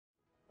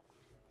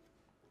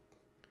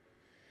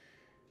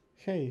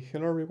Hey,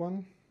 hello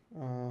everyone.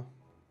 Uh,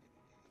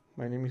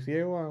 my name is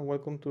Diego and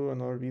welcome to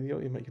another video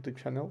in my YouTube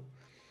channel.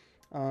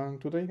 And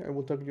today I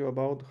will talk to you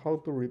about how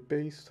to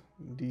repaste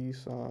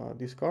this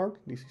card.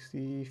 This is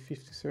the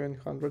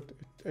 5700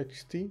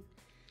 XT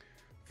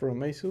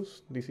from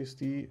ASUS. This is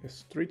the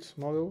Strix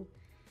model.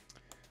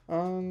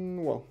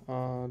 And well,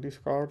 this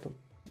card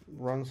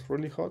runs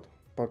really hot,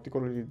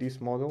 particularly this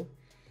model.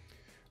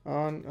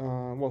 And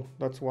well,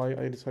 that's why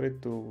I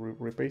decided to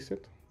repaste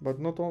it. But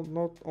not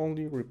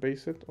only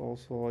repaste it,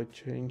 also I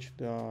changed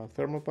the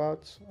thermal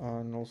pads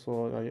and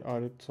also I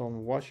added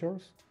some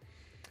washers.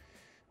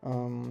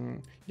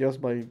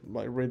 Just by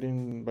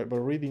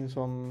reading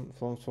some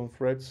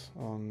threads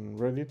on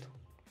Reddit,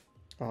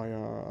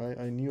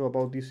 I knew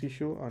about this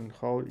issue and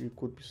how it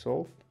could be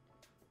solved.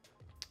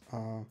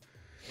 I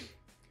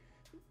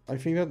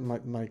think that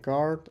my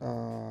card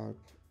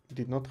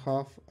did not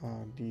have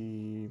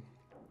the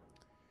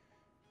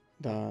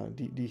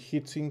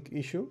heatsink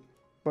issue,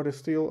 but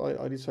still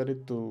I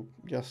decided to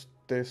just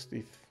test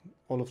if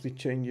all of the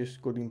changes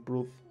could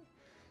improve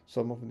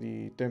some of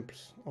the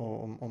temps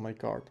on my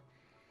card.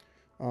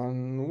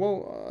 And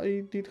well,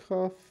 I did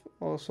have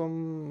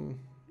some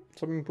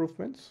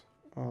improvements.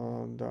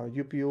 The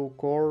UPU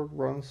core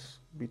runs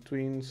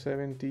between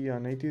 70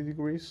 and 80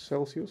 degrees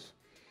Celsius,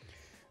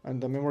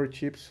 and the memory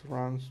chips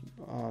runs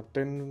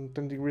 10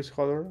 degrees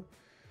hotter,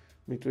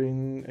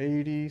 between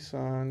 80s,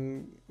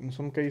 and in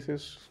some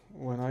cases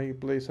when I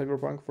play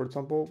Cyberpunk, for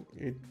example,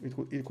 it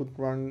could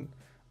run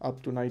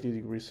up to 90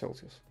 degrees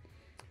Celsius.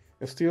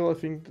 Still, I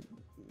think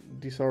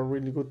these are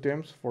really good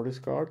temps for this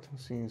card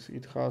since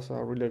it has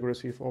a really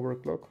aggressive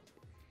overclock.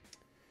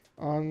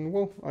 And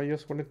well, I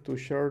just wanted to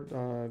share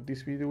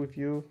this video with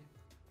you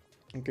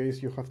in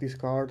case you have this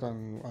card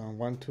and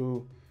want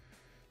to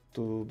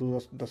do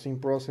the same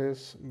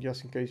process,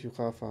 just in case you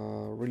have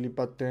really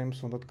bad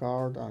temps on that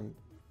card, and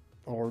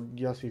or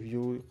just if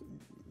you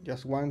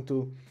just want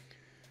to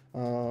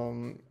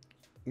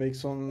make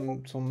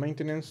some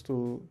maintenance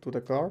to the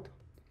card.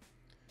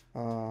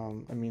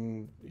 I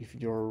mean, if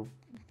your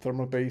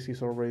thermal paste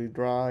is already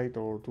dried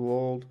or too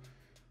old,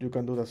 you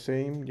can do the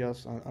same,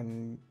 just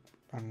and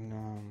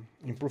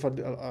improve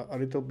a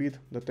little bit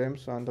the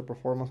temps and the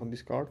performance on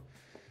this card.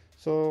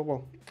 So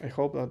well, I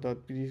hope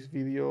that this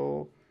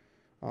video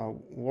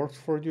works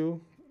for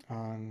you,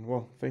 and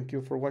well, thank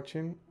you for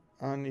watching.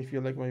 And if you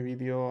like my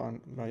video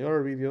and my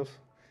other videos,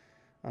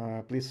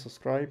 please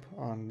subscribe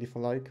and leave a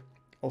like.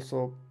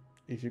 Also,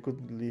 if you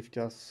could leave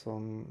just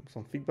some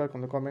feedback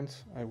on the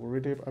comments, I would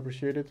really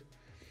appreciate it.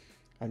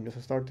 I'm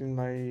just starting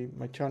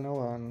my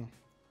channel, and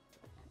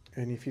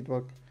any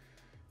feedback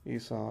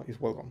is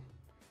welcome.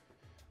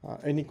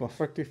 Any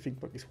constructive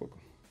feedback is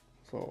welcome.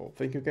 So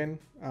thank you again,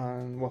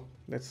 and well,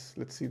 let's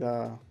see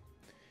the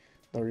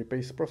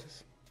repaste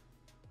process.